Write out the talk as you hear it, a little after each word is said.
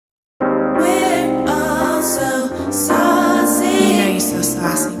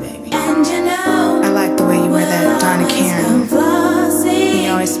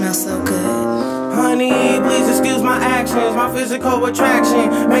smell so good. Honey, please excuse my actions, my physical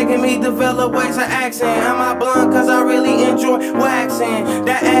attraction, making me develop ways of accent. Am I blunt? Cause I really enjoy waxing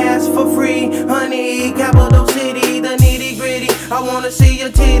that ass for free. Honey, capital city, the nitty gritty. I wanna see your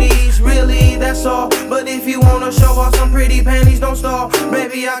titties, really, that's all. But if you wanna show off some pretty panties, don't stall.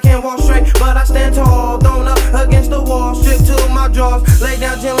 Baby, I can't walk straight, but I stand tall. Thrown up against the wall, stripped to my jaws. Lay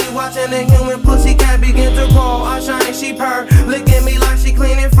down gently, watching the human pussy cat begin to crawl. I shine and she purr, licking me like she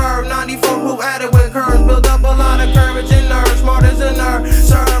cleaning fur. 94 who added with curves, build up a lot of courage and nerve. Smart as a nerd,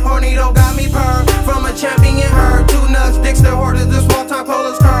 serve, hornito got me purr. From a champion herd, two nuts, dicks that hard as the small time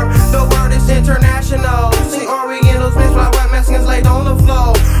colas curve. The word is international, see orientals, mixed like white Mexicans laid on the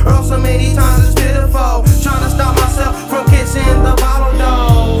floor. Earl so many times it's pitiful, trying to stop myself from kissing the bottle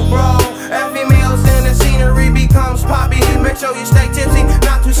though, bro. As females in the scenery becomes poppy, make sure you stay tipsy,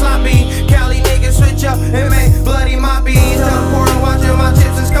 not too sloppy. Cali niggas switch up and make bloody moppies. Teleporting, watching my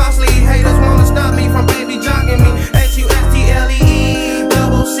chips is costly. Haters wanna stop me from baby jogging me. S.H.E,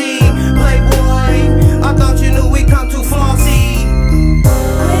 double C, Playboy. I thought you knew we come too Flossy.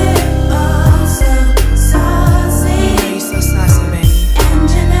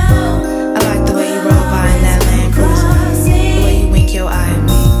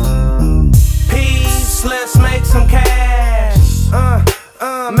 Some cash,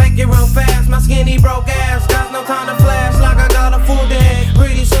 make it real fast. My skinny broke ass got no time to flash like I got a full day.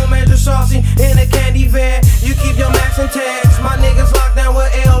 Pretty soon, Major Saucy in a candy van. You keep your max and tags. My niggas locked down with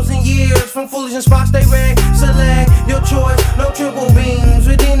L's in years. From foolish and spots they rag. Select your choice, no triple beams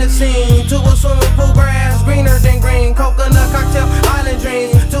within the scene. To a swimming pool grass, greener than green. Coconut cocktail, island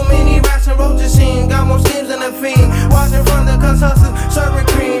dreams. Too many rats and roaches seen. Got more schemes than a fiend. Watching from the cuz hustlers, serving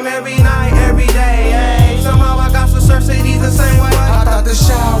cream every night, every day. Hey, somehow I got some cities the same way. I thought the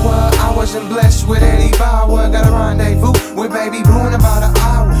shower, I wasn't blessed with Eddie Bauer. Got a rendezvous with baby boo in about an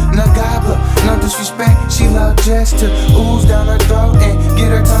hour. No gobbler, no disrespect, she love just to ooze down her throat and get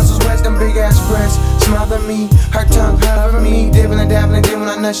her tonsils wet. Them big ass breasts smother me, her tongue hover me, dibbling and dabbling, then when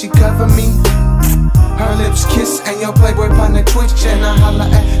I nut she cover me. Her lips kiss and your Playboy partner twitch, and I holla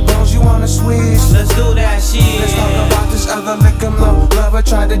at those you wanna switch. Let's do that shit. Let's talk about this other lick 'em low. Lover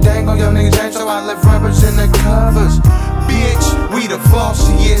tried to dangle your nigga James, so I left rubbers in the covers. Bitch, we the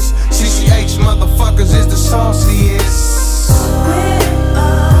flossiest. C.C.H motherfuckers is the sauciest. We're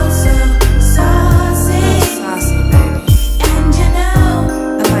all so saucy. Saucy, baby. And you know,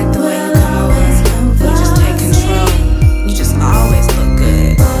 I like the way you come over. You just take control. You just always look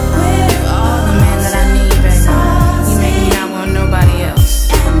good. You're all the man that I need, baby. You make me not want nobody else.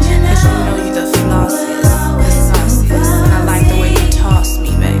 Cause you know you the flossiest, the sauciest. And I like the way you toss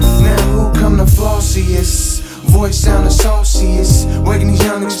me, baby. Now who come the flossiest? Voice sound the sauciest. Waking these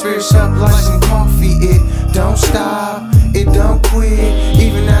young spirits up like some coffee. It don't stop, it don't quit.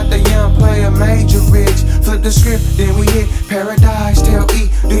 Even after young player major rich. Flip the script, then we hit paradise. Tell E,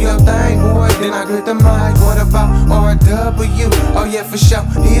 do your thing, boy. Then I grip the mic. What about R.W? Oh yeah, for sure,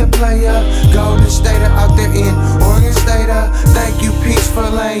 he a player. Golden Stater out there in Oregon Stater. Thank you, peace, for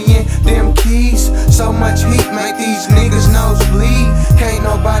laying them keys. So much heat make these niggas nose bleed. Can't